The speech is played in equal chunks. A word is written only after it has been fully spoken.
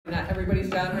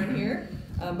everybody's genre in here,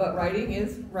 but writing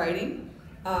is writing.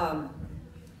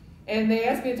 And they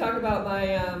asked me to talk about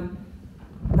my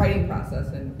writing process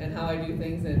and how I do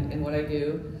things and what I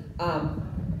do.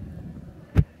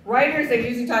 Writers, they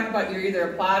usually talk about you're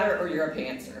either a plotter or you're a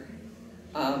pantser.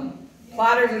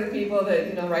 Plotters are the people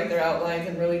that write their outlines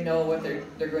and really know what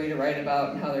they're going to write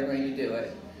about and how they're going to do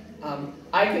it.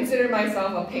 I consider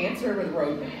myself a pantser with a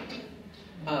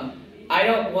roadmap. I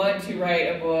don't want to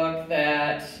write a book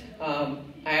that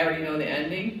I already know the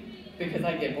ending because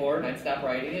I'd get bored and I'd stop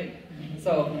writing it.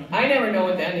 So I never know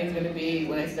what the ending's going to be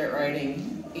when I start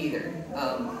writing either.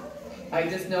 I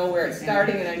just know where it's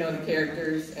starting and I know the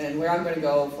characters, and where I'm going to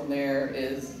go from there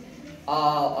is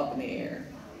all up in the air.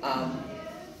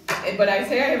 But I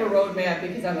say I have a roadmap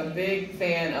because I'm a big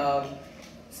fan of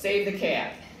Save the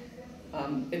Cat.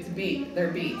 It's a beat.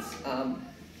 They're beats.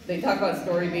 They talk about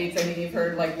story beats. I mean, you've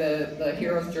heard like the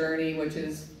hero's journey, which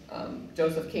is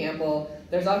Joseph Campbell.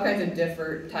 There's all kinds of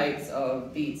different types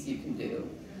of beats you can do.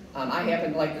 I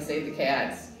happen to like the Save the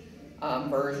Cat's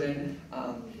version.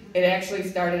 It actually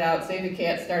started out, Save the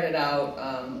Cat started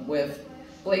out with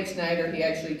Blake Snyder. He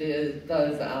actually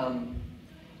does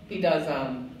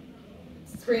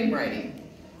screenwriting,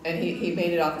 and he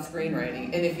made it off of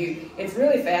screenwriting. And it's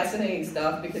really fascinating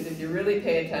stuff, because if you really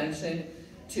pay attention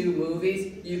to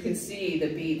movies, you can see the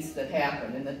beats that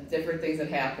happen and the different things that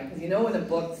happen. Because when a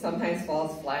book sometimes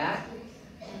falls flat,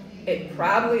 it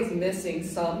probably is missing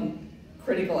some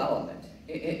critical element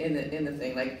in the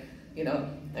thing. Like,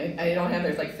 I don't have,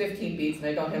 there's like 15 beats and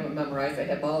I don't have them memorized. I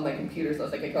have them all on my computer, so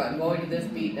it's like, I'm going to this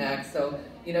beat next. So,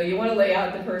 you want to lay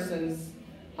out the person's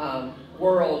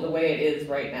world the way it is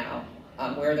right now,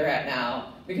 where they're at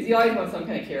now, because you always want some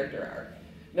kind of character arc.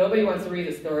 Nobody wants to read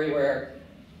a story where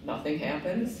nothing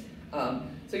happens.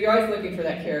 So you're always looking for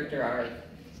that character arc.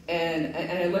 And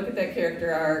I look at that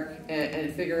character arc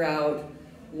and figure out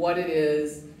what it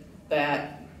is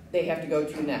that they have to go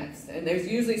to next. And there's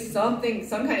usually some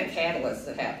kind of catalyst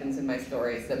that happens in my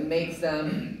stories that makes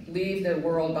them leave their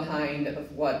world behind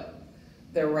of what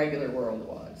their regular world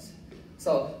was.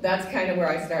 So that's kind of where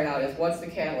I start out, is what's the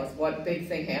catalyst? What big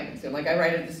thing happens to them? Like, I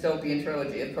write a dystopian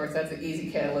trilogy. Of course, that's an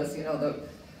easy catalyst.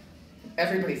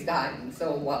 Everybody's dying,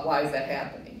 so why is that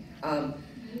happening? And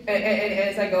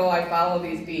as I go, I follow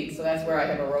these beats, so that's where I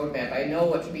have a roadmap. I know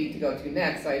which beat to go to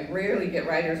next, so I rarely get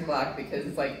writer's block, because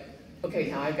it's like,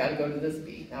 okay, now I've got to go to this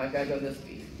beat, now I've got to go to this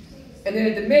beat. And then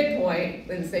at the midpoint,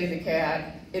 in Save the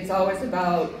Cat, it's always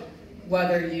about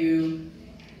whether you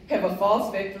have a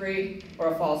false victory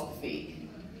or a false defeat.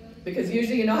 Because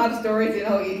usually, how the stories,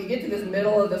 you get to this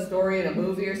middle of the story in a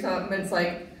movie or something, and it's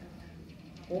like,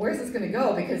 well, where's this going to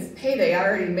go? Because, hey, they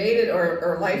already made it,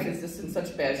 or life is just in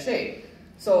such bad shape.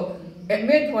 So at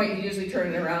midpoint, you usually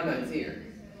turn it around on its ear.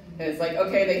 And it's like,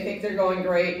 okay, they think they're going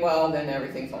great, well, then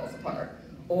everything falls apart.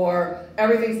 Or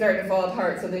everything's starting to fall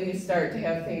apart, so then you start to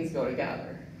have things go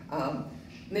together. And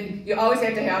then you always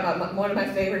have to have, one of my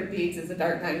favorite beats is the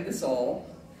dark night of the soul.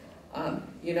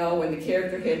 When the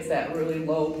character hits that really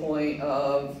low point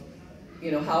of,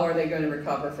 how are they going to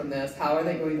recover from this? How are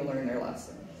they going to learn their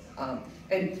lesson?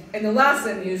 And the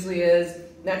lesson usually is,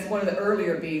 that's one of the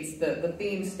earlier beats, the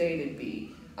theme stated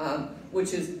beat,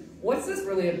 which is, what's this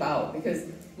really about? Because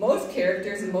most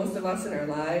characters and most of us in our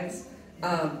lives,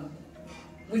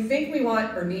 we think we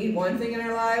want or need one thing in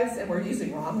our lives, and we're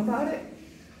usually wrong about it.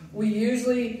 We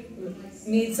usually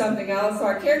need something else. So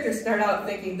our characters start out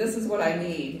thinking, this is what I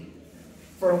need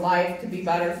for life to be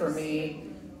better for me,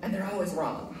 and they're always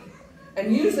wrong.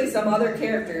 And usually some other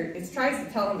character tries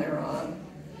to tell them they're wrong,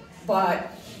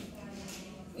 but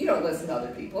you don't listen to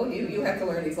other people. You have to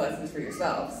learn these lessons for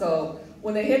yourself. So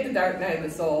when they hit the dark night of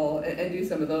the soul and do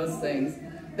some of those things,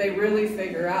 they really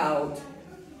figure out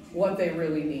what they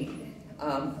really need.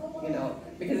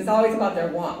 Because it's always about their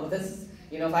want. Well, this,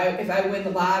 if I win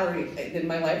the lottery, then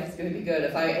my life is going to be good.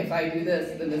 If I do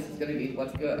this, then this is going to be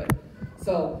what's good.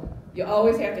 So you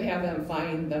always have to have them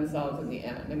find themselves in the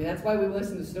end. I mean, that's why we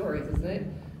listen to stories, isn't it?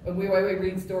 And why we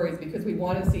read stories, because we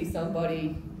want to see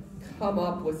somebody come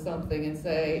up with something and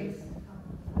say,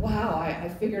 wow, I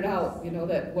figured out,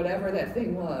 that whatever that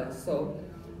thing was. So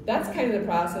that's kind of the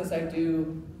process I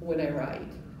do when I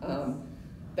write.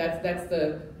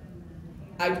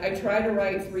 I try to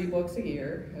write 3 books a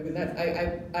year. I mean,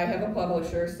 I have a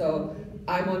publisher, so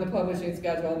I'm on the publishing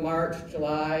schedule March,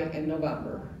 July, and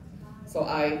November. So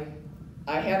I'm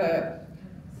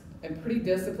pretty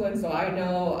disciplined, so I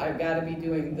know I've got to be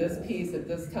doing this piece at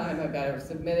this time, I've got to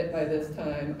submit it by this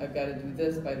time, I've got to do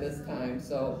this by this time.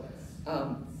 So,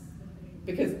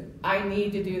 because I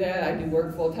need to do that, I do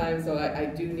work full time, so I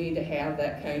do need to have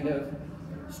that kind of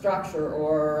structure,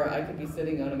 or I could be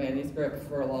sitting on a manuscript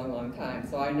for a long, long time.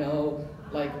 So I know,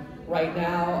 like right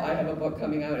now, I have a book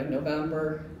coming out in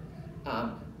November.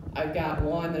 I've got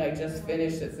one that I just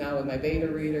finished that's now with my beta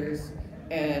readers,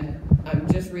 and I'm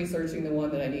just researching the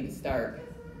one that I need to start.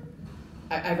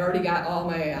 I've already got all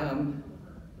my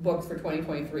books for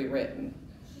 2023 written.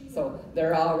 So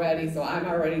they're all ready, so I'm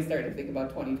already starting to think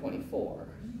about 2024.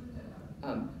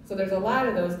 So there's a lot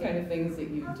of those kind of things that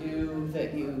you do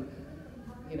that you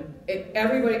know,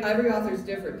 every author's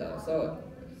different though. So,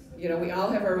 you know, we all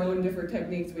have our own different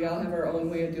techniques, we all have our own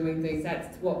way of doing things.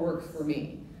 That's what works for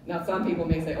me. Now some people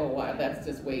may say, oh wow, that's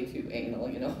just way too anal,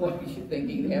 you know, what are you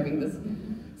thinking, having this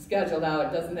scheduled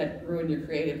out, doesn't that ruin your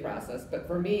creative process? But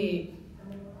for me,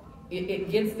 it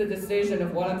gets the decision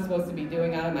of what I'm supposed to be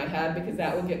doing out of my head, because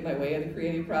that will get in my way of the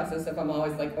creative process if I'm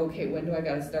always like, okay, when do I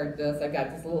gotta start this? I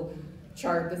got this little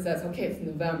chart that says, okay, it's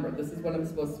November, this is what I'm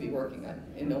supposed to be working on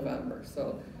in November.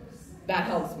 So that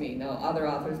helps me. Now other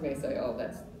authors may say, oh,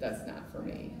 that's not for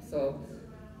me. So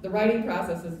the writing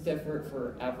process is different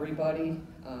for everybody,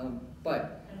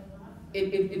 but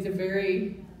it's a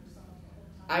very,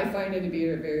 I find it to be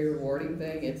a very rewarding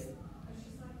thing. It's,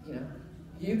 you know,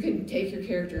 you can take your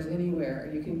characters anywhere.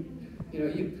 You can, you know,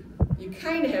 you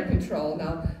kind of have control.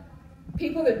 Now,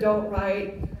 people that don't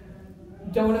write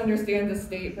don't understand the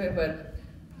statement, but,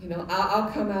 you know, I'll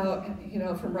come out, you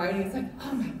know, from writing, it's like,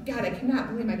 oh my God, I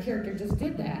cannot believe my character just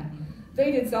did that.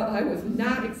 They did something I was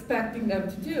not expecting them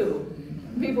to do.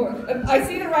 People, I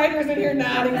see the writers in here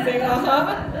nodding, saying,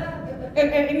 uh-huh.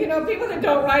 And you know, people that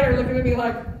don't write are looking at me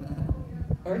like,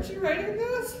 aren't you writing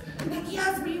this? I'm like,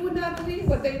 yes, but you would not believe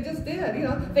what they just did. You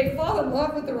know, they fall in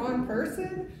love with the wrong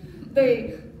person.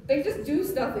 They just do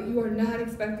stuff that you are not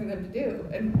expecting them to do.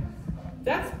 And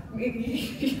that's,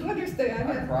 you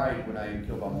understand. I cried when I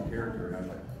killed off the character, and I was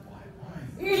like,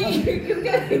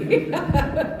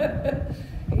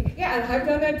 yeah, and I've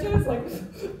done that too. It's like,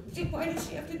 why did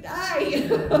she have to die?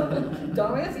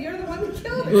 Dumbass, you're the one that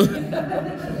killed her.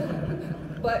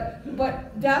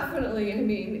 But definitely, I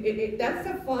mean, that's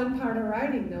the fun part of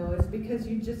writing, though, is because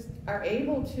you just are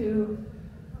able to,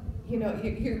 you know,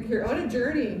 you're on a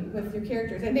journey with your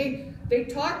characters, and they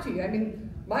talk to you. I mean,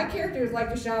 my characters like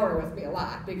to shower with me a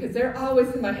lot because they're always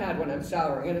in my head when I'm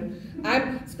showering, and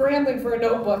I'm scrambling for a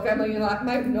notebook. I mean, you know,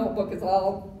 my notebook is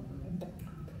all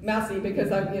messy because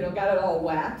I've, you know, got it all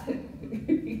wet.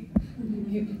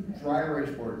 dry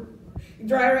erase board.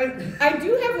 Dry erase. I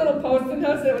do have little post-it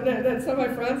notes that some of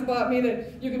my friends bought me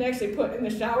that you can actually put in the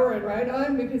shower and write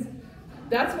on, because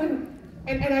that's when,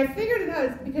 and I figured it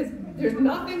out because there's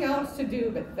nothing else to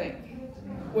do but think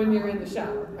when you're in the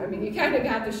shower. I mean, you kind of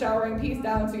got the showering piece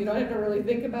down so you don't have to really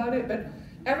think about it, but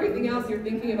everything else you're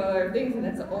thinking about other things, and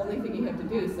that's the only thing you have to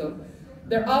do. So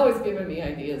they're always giving me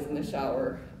ideas in the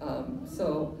shower.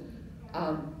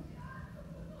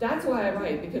 That's why I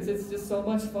write, because it's just so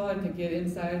much fun to get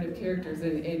inside of characters,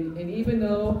 and even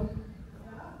though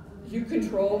you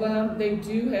control them, they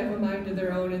do have a mind of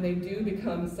their own, and they do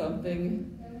become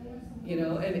something, you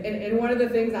know, and one of the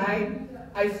things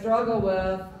I struggle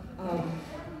with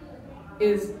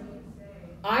is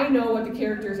I know what the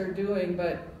characters are doing,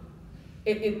 but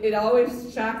it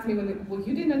always shocks me when, well,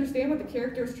 you didn't understand what the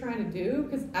character is trying to do,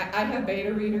 because I have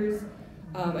beta readers,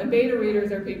 and beta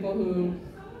readers are people who,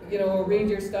 you know, will read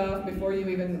your stuff before you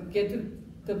even get to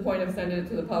the point of sending it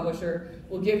to the publisher,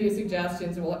 will give you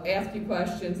suggestions, and will ask you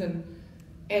questions, and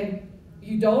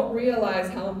you don't realize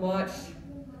how much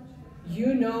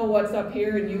you know what's up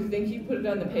here, and you think you put it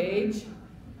on the page,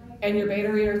 and your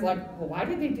beta reader's like, well, why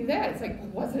did they do that? It's like,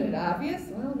 wasn't it obvious?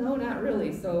 Well, no, not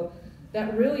really. So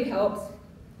that really helps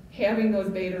having those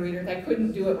beta readers. I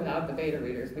couldn't do it without the beta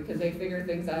readers, because they figure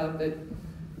things out that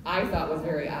I thought was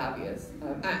very obvious.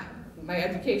 My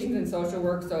education's in social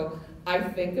work, so I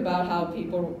think about how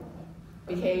people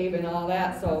behave and all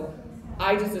that, so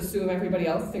I just assume everybody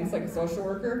else thinks like a social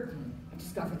worker. I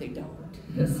discovered they don't.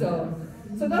 So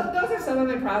those are some of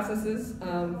my processes.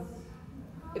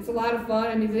 It's a lot of fun.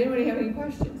 I mean, does anybody have any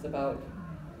questions about?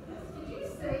 Did you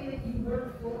say that you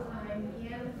work full-time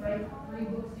and write 3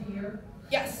 books a year?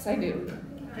 Yes, I do.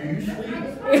 Do you sleep?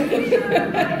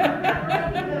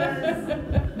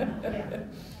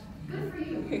 Good for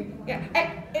you. Yeah,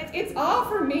 it's all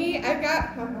for me. I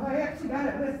actually got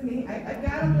it with me. I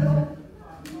got a little,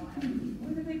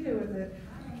 what did they do with it?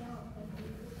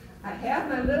 I have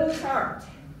my little chart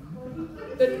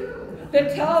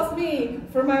that tells me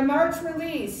for my March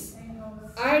release,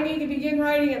 I need to begin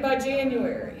writing it by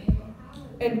January.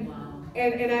 And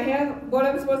I have what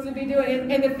I'm supposed to be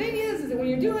doing. And the thing is that when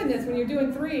you're doing this, when you're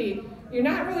doing 3, you're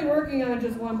not really working on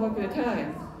just one book at a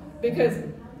time. Because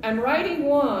I'm writing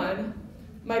one,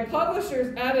 my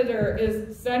publisher's editor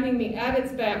is sending me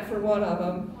edits back for one of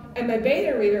them, and my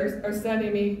beta readers are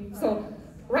sending me, so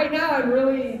right now I'm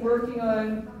really working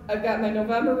on, I've got my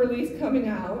November release coming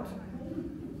out.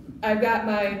 I've got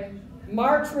my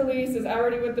March release is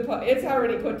already with it's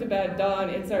already put to bed, done,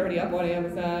 it's already up on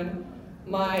Amazon.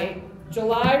 My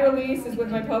July release is with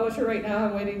my publisher right now.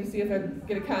 I'm waiting to see if I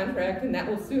get a contract, and that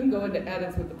will soon go into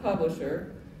edits with the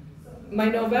publisher. My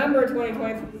November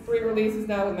 2023 release is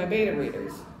now with my beta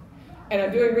readers. And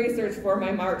I'm doing research for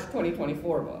my March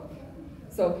 2024 book.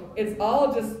 So it's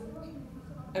all just,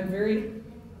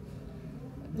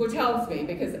 which helps me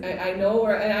because I know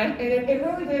where, and it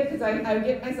really did because I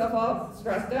get myself all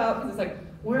stressed out because it's like,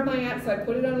 where am I at? So I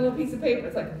put it on a little piece of paper.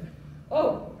 It's like,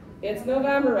 oh, it's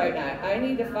November right now. I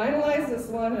need to finalize this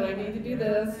one and I need to do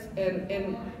this.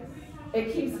 And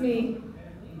it keeps me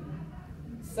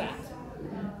set.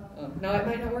 Now it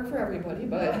might not work for everybody,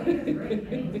 but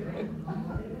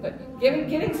but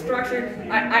getting structured,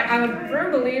 I'm a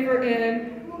firm believer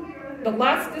in the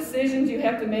less decisions you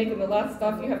have to make and the less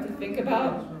stuff you have to think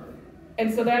about.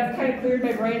 And so that kind of cleared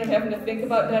my brain of having to think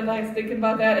about deadlines, thinking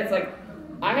about that. It's like,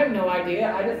 I have no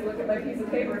idea. I just look at my piece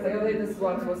of paper and say, oh, this is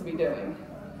what I'm supposed to be doing.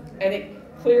 And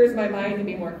it clears my mind to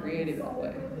be more creative that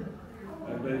way.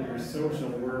 I bet your social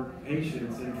work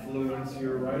patients influence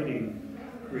your writing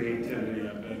creativity,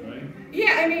 I bet, right?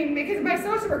 Yeah, I mean, because my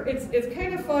social work, it's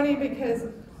kind of funny because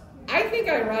I think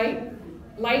I write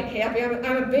light, happy.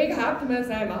 I'm a big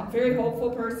optimist. I'm a very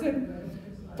hopeful person.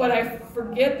 But I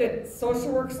forget that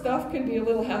social work stuff can be a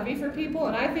little heavy for people.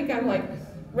 And I think I'm like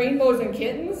rainbows and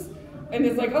kittens. And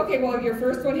it's like, okay, well, your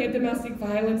first one had domestic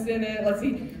violence in it. Let's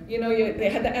see, they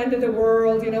had the end of the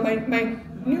world. My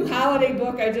new holiday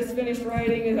book I just finished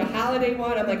writing is a holiday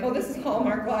one. I'm like, oh, this is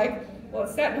Hallmark-like. Well,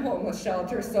 it's set in a homeless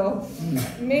shelter, so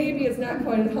maybe it's not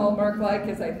quite as Hallmark-like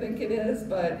as I think it is.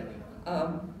 But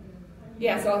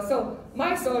yeah, so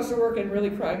my social work and really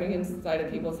climbing inside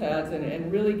of people's heads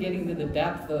and really getting to the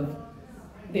depth of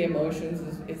the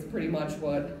emotions is pretty much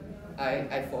what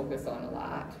I focus on a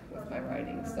lot with my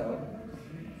writing. So.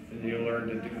 And you learn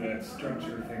to do that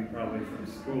structure thing probably from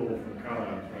school, from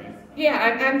college, right?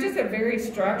 Yeah, I'm just a very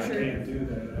structured. I can't do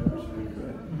that. I wish I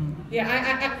could.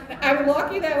 Yeah, I'm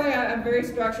lucky that way. I'm very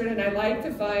structured, and I like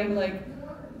to find like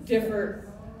different.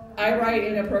 I write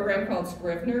in a program called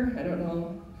Scrivener. I don't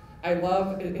know. I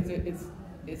love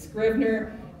it's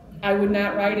Scrivener. I would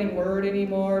not write in Word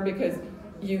anymore because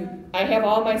I have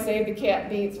all my Save the Cat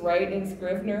beats right in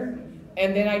Scrivener.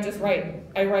 And then I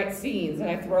write scenes and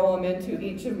I throw them into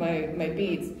each of my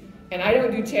beats. And I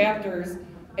don't do chapters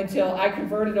until I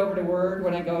convert it over to Word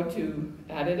when I go to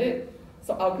edit it.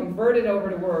 So I'll convert it over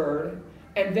to Word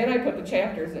and then I put the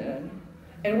chapters in.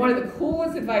 And one of the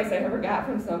coolest advice I ever got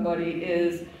from somebody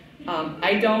is when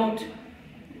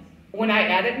I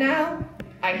edit now,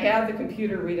 I have the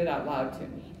computer read it out loud to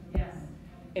me. Yes.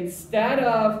 Instead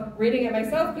of reading it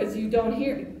myself, because you don't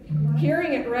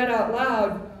hearing it read out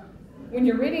loud. When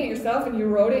you're reading it yourself and you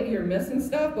wrote it, you're missing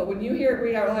stuff, but when you hear it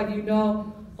read out loud, you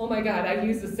know, oh my God, I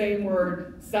used the same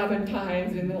word 7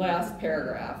 times in the last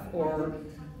paragraph, or,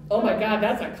 oh my God,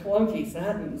 that's a clunky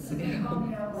sentence.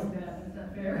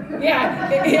 Yeah,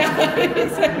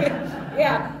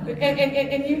 yeah,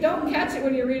 and you don't catch it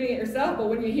when you're reading it yourself, but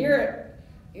when you hear it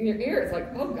in your ear, it's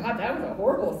like, oh God, that was a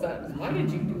horrible sentence. Why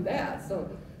did you do that? So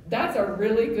that's a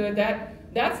really good,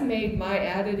 that's made my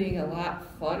editing a lot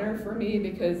funner for me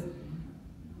because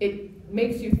it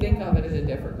makes you think of it in a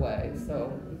different way.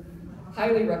 So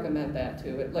highly recommend that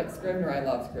too. Like Scrivener, I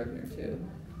love Scrivener too.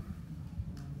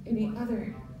 Any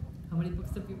other? How many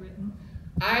books have you written?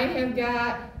 I have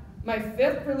got, my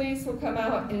 5th release will come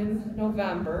out in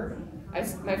November.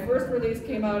 My first release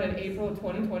came out in April of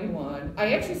 2021.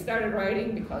 I actually started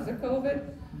writing because of COVID.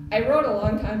 I wrote a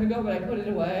long time ago, but I put it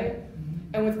away.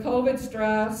 And with COVID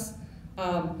stress,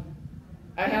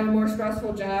 I have a more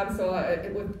stressful job, so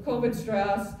with COVID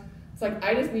stress, it's like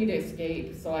I just need to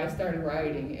escape. So I started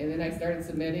writing, and then I started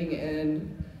submitting,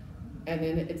 and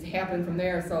then it's happened from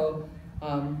there. So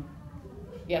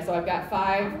yeah, so I've got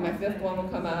 5. My 5th one will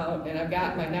come out, and I've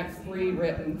got my next 3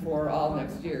 written for all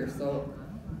next year. So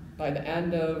by the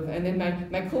end of, and then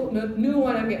my cool new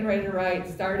one I'm getting ready to write,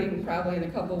 starting probably in a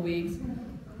couple of weeks,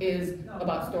 is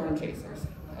about storm chasers.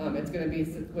 It's going to be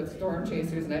with storm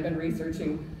chasers, and I've been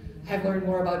researching. I've learned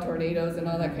more about tornadoes and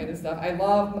all that kind of stuff. I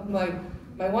love my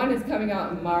one is coming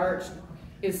out in March,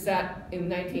 is set in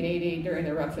 1980 during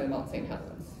the eruption of Mount St.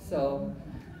 Helens. So,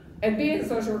 and being a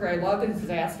social worker, I love the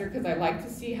disaster because I like to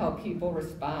see how people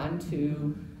respond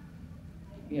to,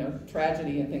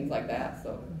 tragedy and things like that.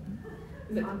 So,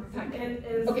 Is it time? It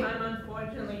is Okay. time,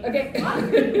 unfortunately. Okay. Lots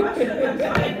of good questions. I'm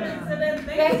sorry. So then,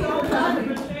 Thank thanks you so for much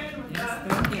coming. for sharing with Yes, us.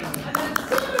 thank you.